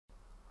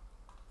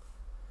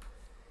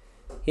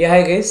Yeah,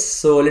 hi guys.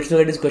 So let's look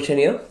at this question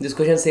here. This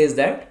question says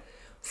that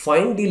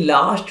find the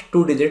last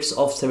two digits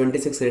of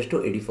 76 raised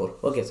to 84.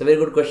 Okay, so very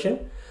good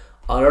question.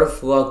 A lot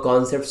of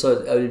concepts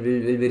will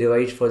be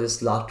revised for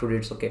this last two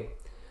digits. Okay,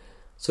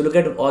 so look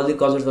at all the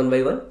concepts one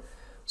by one.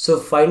 So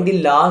find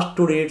the last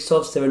two digits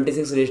of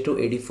 76 raised to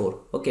 84.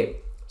 Okay,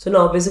 so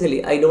now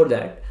basically I know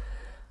that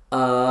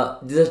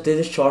there's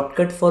a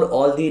shortcut for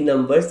all the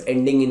numbers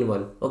ending in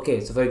 1. Okay,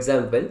 so for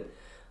example,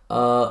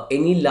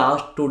 any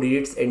last two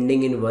digits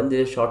ending in 1,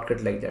 there's a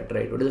shortcut like that,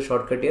 right? What is the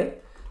shortcut here?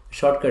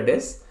 Shortcut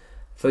is,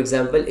 for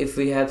example, if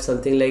we have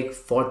something like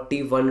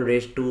 41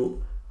 raised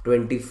to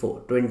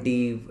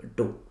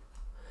 22.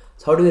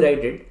 So how do we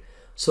write it?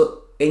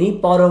 So any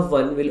power of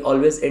 1 will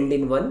always end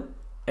in 1,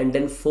 and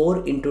then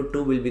 4 into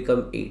 2 will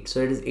become 8.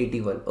 So it is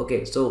 81.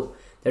 Okay, so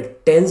the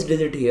tens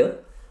digit here,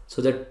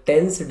 so the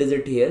tens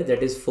digit here,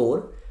 that is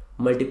 4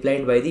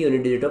 multiplied by the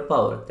unit digit of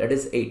power, that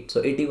is 8.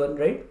 So 81,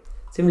 right?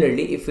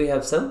 Similarly, if we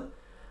have some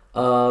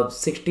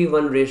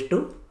 61 raised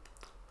to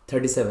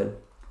 37.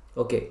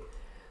 Okay,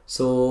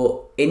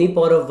 so any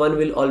power of 1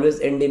 will always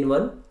end in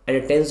 1,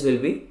 and the tens will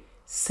be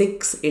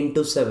 6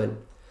 into 7.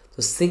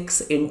 So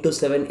 6 into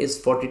 7 is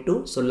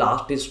 42. So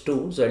last is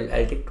 2. So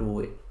I'll take 2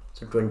 away.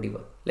 So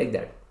 21, like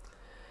that.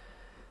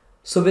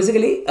 So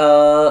basically,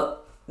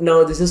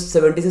 now this is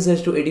 76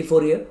 raised to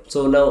 84 here.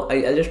 So now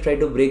I'll just try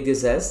to break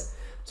this as,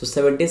 so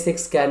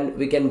 76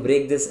 we can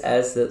break this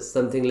as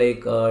something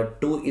like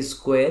 2 is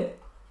square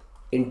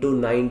into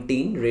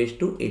 19 raised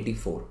to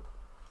 84.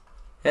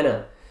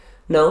 Hai.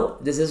 Now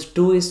this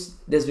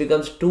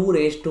becomes 2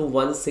 raised to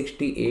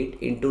 168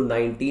 into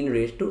 19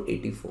 raised to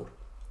 84.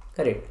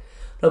 Correct.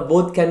 Now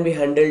both can be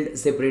handled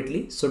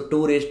separately. So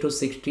 2 raised to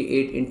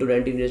 68 into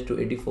 19 raised to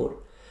 84.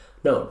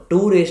 Now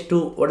 2 raised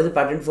to, what is the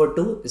pattern for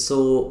 2?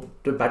 So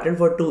the pattern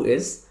for 2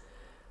 is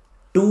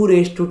 2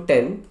 raised to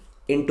 10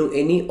 into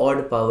any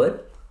odd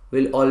power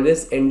will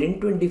always end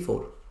in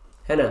 24.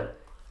 Hai.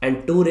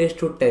 And 2 raised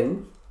to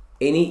 10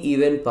 any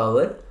even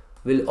power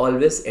will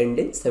always end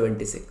in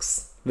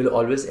 76.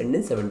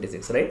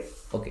 Right?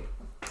 Okay.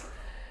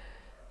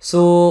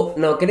 So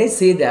now can I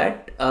say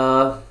that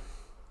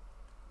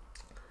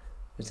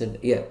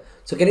yeah,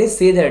 so can I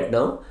say that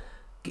now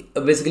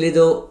basically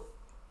though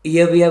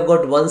here we have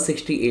got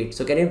 168.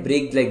 So can I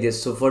break like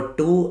this? So for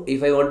 2,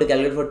 if I want to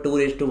calculate for 2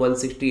 raised to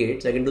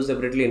 168, so I can do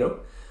separately now.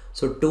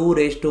 So 2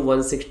 raised to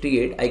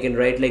 168, I can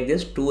write like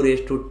this: 2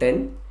 raised to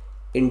 10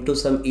 into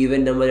some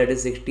even number, that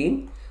is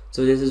 16.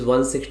 So this is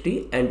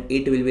 160 and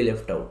 8 will be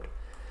left out.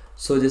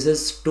 So this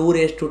is 2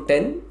 raised to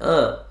 10,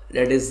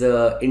 that is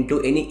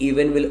into any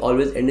even will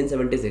always end in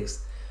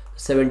 76.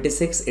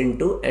 76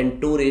 into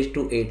and 2 raised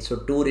to 8. So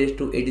 2 raised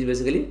to 8 is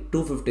basically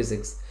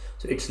 256.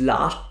 So its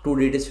last two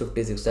digits is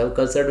 56. So I am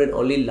considering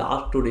only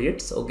last two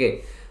digits.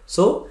 Okay.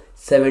 So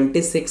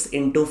 76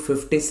 into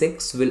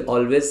 56 will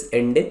always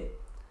end in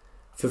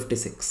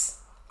 56.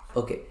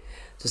 Okay.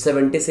 So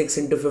 76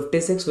 into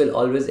 56 will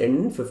always end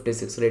in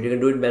 56. Right. You can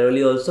do it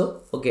manually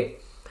also. Okay.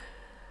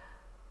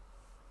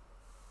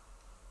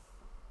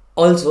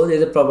 Also, there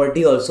is a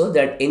property also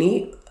that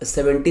any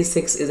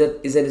 76 is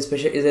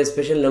a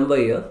special number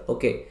here.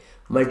 Okay.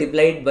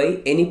 Multiplied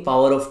by any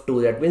power of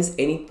 2. That means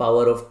any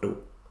power of 2.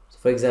 So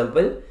for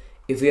example,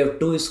 if we have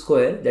 2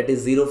 square, that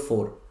is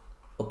 04.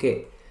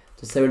 Okay.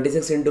 So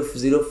 76 into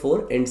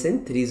 04 ends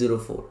in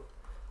 304.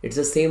 It's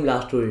the same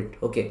last two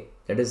digit. Okay.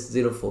 That is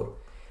 04.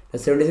 Now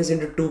 76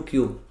 into 2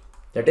 cube,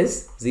 that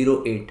is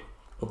 08.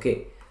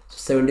 Okay. So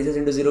 76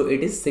 into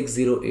 08 is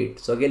 608.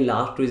 So again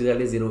last two is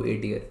exactly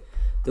 08 here.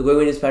 So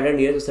going in this pattern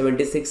here, so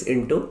 76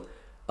 into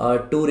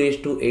 2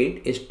 raised to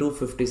 8 is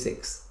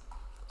 256.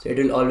 So it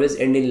will always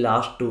end in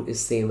last two is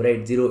same,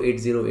 right?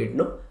 0808,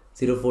 no?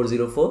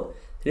 0404,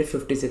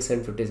 56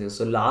 and 56.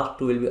 So last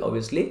two will be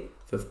obviously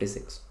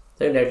 56.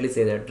 So I can directly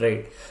say that,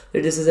 right?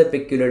 So this is a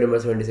peculiar number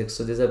 76.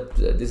 So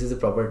this is a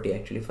property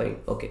actually, fine.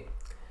 Okay.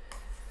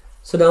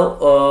 So now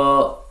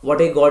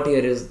what I got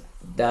here is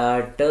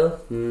that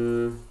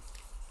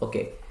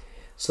okay.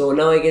 So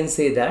now I can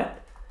say that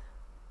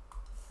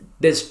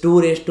this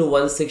 2 raised to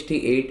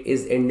 168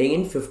 is ending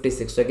in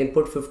 56. So I can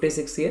put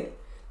 56 here.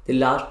 The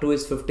last two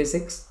is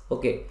 56.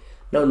 Okay.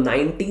 Now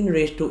 19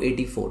 raised to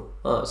 84.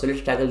 So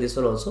let's tackle this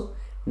one also.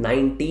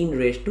 19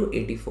 raised to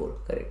 84.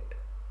 Correct.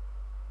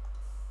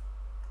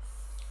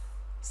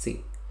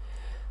 See.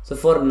 So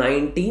for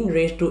 19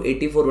 raised to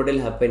 84, what will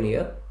happen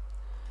here?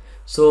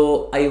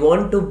 So I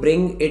want to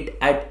bring it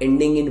at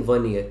ending in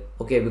 1 here.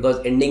 Okay.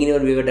 Because ending in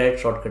 1 we have a direct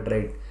shortcut,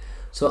 right?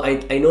 So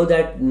I know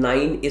that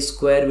 9 is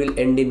square will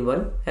end in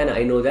 1, and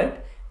I know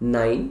that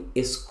 9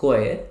 is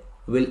square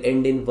will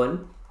end in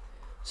 1.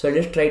 So I'll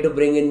just try to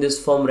bring in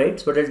this form, right?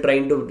 So what I'm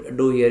trying to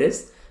do here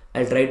is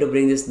I'll try to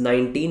bring this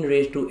 19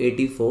 raised to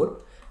 84.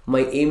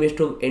 My aim is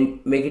to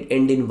make it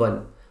end in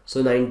 1.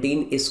 So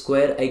 19 is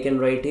square I can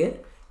write here,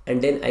 and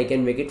then I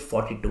can make it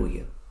 42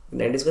 here.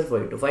 19 square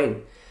 42,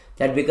 fine.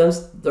 That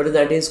becomes, what is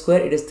 19 square?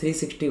 It is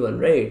 361,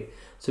 right?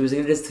 So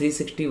basically it is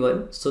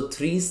 361. So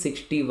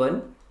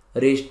 361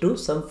 raised to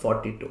some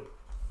 42.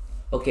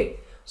 Okay.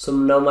 So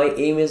now my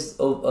aim is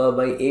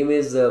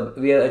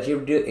we have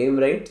achieved your aim,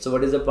 right? So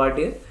what is the part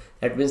here?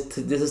 That means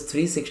this is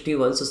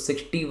 361. So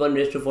 61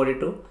 raised to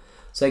 42.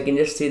 So I can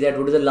just say that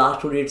what is the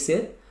last two digits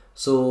here?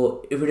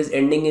 So if it is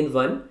ending in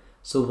 1,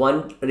 so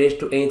 1 raised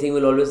to anything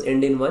will always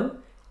end in 1,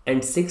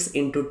 and 6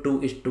 into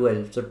 2 is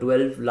 12. So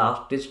 12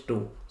 last is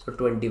 2. So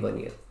 21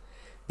 here.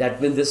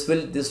 That means this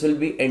will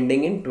be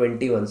ending in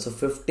 21. So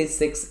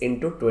 56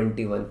 into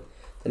 21.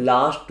 The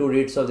last two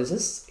digits of this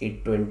is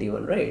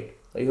 821, right?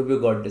 I hope you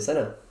got this,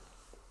 Anna.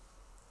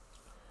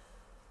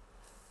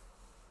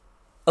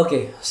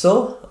 Okay,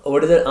 so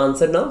what is the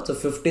answer now? So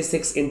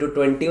 56 into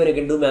 21 you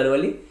can do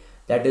manually.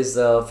 That is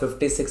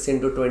 56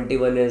 into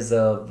 21 is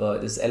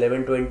this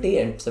 1120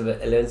 and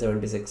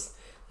 1176.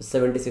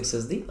 76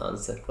 is the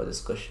answer for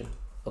this question.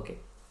 Okay,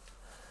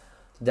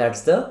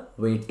 that's the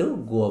way to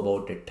go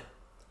about it.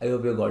 I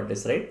hope you got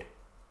this right.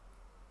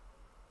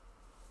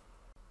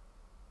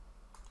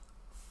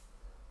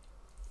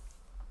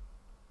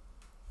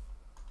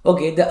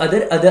 Okay, the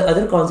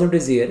other concept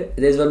is here.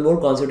 There is one more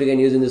concept you can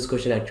use in this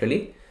question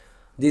actually.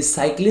 The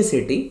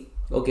cyclicity.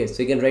 Okay,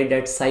 so you can write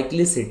that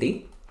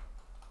cyclicity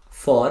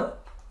for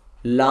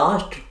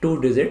last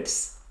two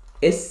digits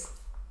is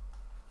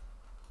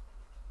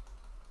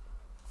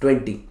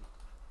 20.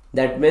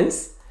 That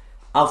means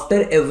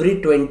after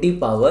every 20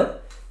 power,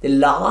 the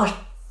last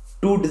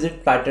two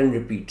digit pattern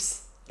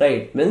repeats,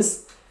 right?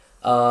 Means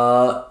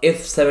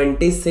if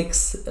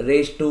 76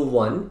 raised to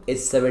 1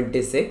 is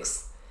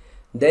 76,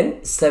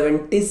 then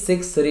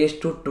 76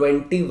 raised to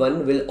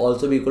 21 will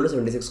also be equal to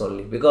 76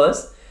 only,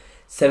 because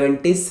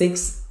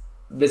 76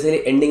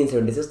 basically ending in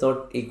 76,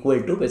 not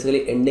equal to,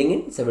 basically ending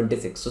in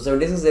 76. So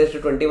 76 raised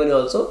to 21 is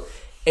also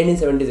end in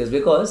 76,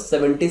 because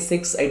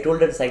 76, I told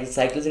that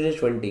cyclicity is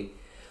 20.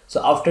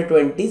 So after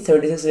 20,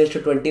 76 raised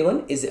to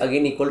 21 is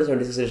again equal to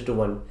 76 raised to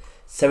 1.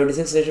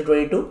 76 raised to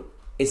 22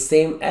 is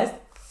same as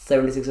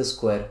 76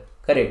 square,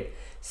 correct?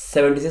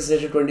 76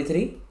 raised to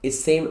 23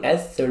 is same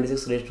as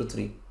 76 raised to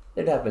 3.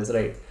 That happens,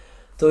 right?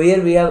 So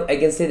here we have, I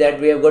can say that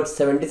we have got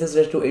 76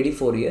 raised to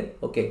 84 here.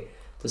 Okay,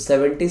 so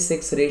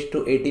 76 raised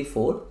to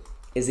 84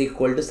 is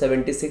equal to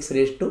 76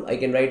 raised to, I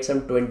can write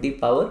some 20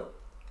 power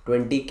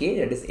 20k,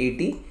 that is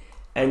 80,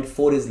 and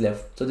 4 is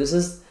left. So this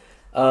is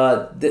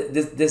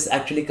this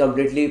actually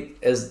completely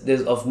is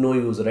of no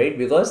use, right?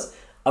 Because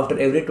after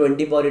every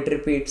 20 power it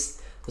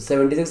repeats. So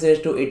 76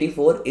 raised to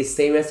 84 is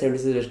same as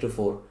 76 raised to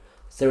 4.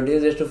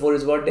 76 raised to 4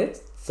 is what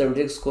is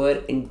 76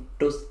 square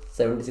into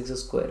 76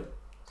 square.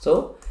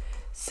 So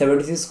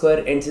 76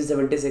 square ends in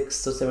 76.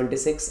 So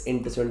 76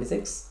 into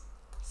 76,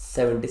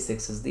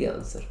 76 is the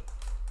answer.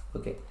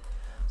 Okay,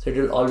 so it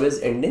will always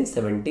end in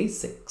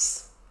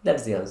 76.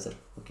 That's the answer.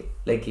 Okay,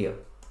 like here.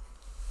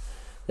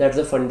 That's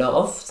the funda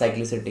of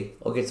cyclicity.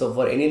 Okay, so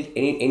for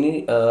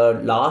any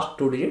last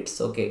two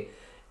digits, okay,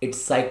 its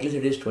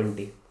cyclicity is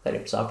 20.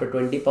 Correct. So after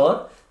 20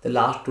 power, the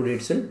last two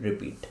digits will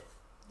repeat.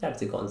 That's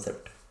the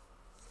concept.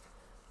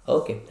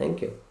 Okay,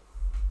 thank you.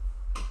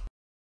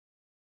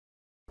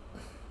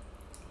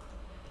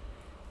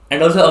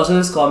 And also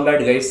this combat,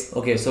 guys.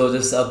 Okay, so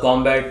this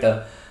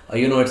combat,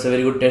 you know, it's a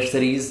very good test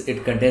series.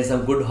 It contains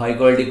some good high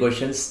quality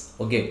questions.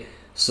 Okay,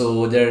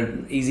 so their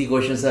easy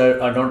questions are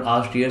not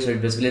asked here. So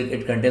it basically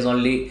it contains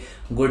only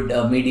good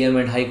medium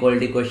and high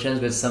quality questions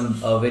with some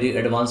very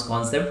advanced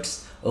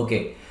concepts.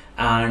 Okay,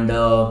 and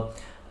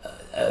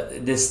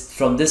this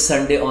from this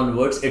Sunday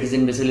onwards, it is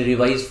in basically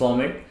revised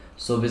format.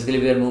 So basically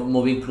we are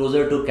moving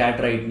closer to CAT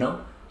right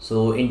now.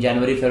 So in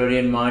January, February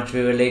and March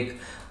we were like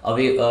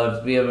away,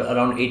 we are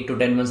around 8 to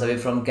 10 months away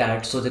from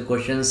CAT. So the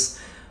questions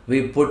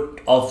we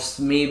put off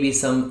maybe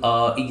some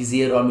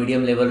easier or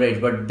medium level, right?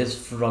 But this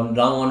from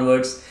now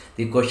onwards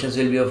the questions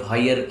will be of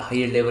higher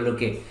level.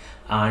 Okay,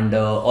 and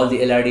all the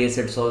LRD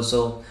sets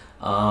also,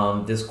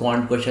 this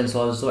quant questions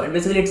also, and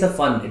basically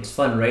it's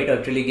fun, right?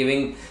 Actually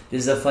giving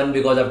this is a fun,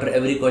 because after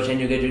every question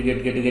you get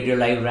your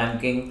live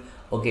ranking.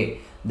 Okay,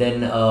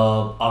 then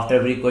after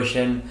every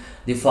question,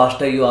 the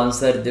faster you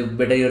answer, the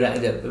better your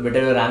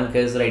rank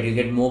is, right? You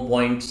get more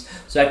points.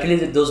 So actually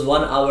those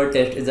 1 hour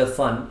test is a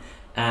fun.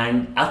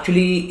 And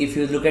actually if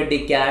you look at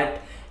the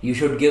CAT, you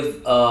should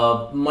give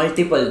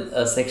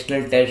multiple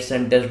sectional tests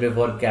and tests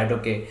before CAT.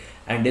 Okay,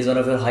 and this is one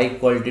of your high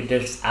quality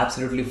tests,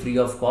 absolutely free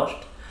of cost.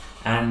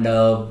 And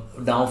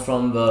now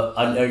from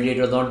earlier it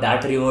was not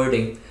that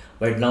rewarding,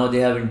 but now they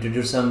have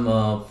introduced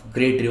some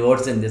great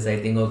rewards in this, I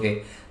think.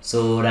 Okay,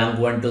 so rank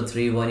 1 to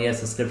 3 1 year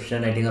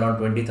subscription, I think around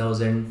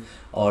 20,000,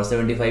 or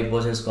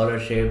 75%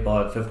 scholarship,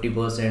 or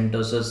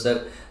 50%. So it's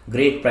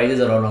great prizes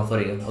are on offer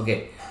here.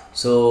 Okay,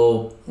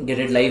 so get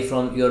it live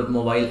from your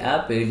mobile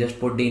app. You just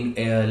put the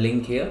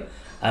link here.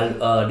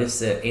 I'll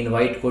this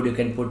invite code you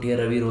can put here,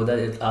 Ravi Rodha.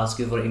 It asks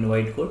you for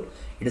invite code.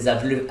 It is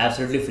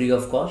absolutely free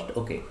of cost.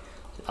 Okay,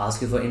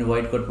 ask you for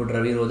invite code, put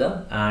Ravi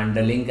Rodha, and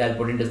the link I'll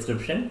put in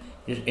description.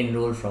 Just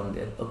enroll from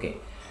there. Okay,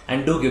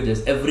 and do give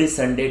this every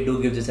Sunday.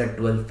 Do give this at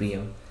 12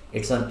 p.m.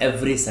 It's on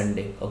every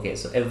Sunday. Okay,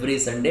 so every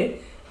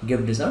Sunday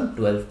give this on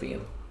 12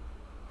 p.m.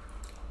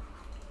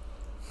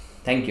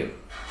 Thank you.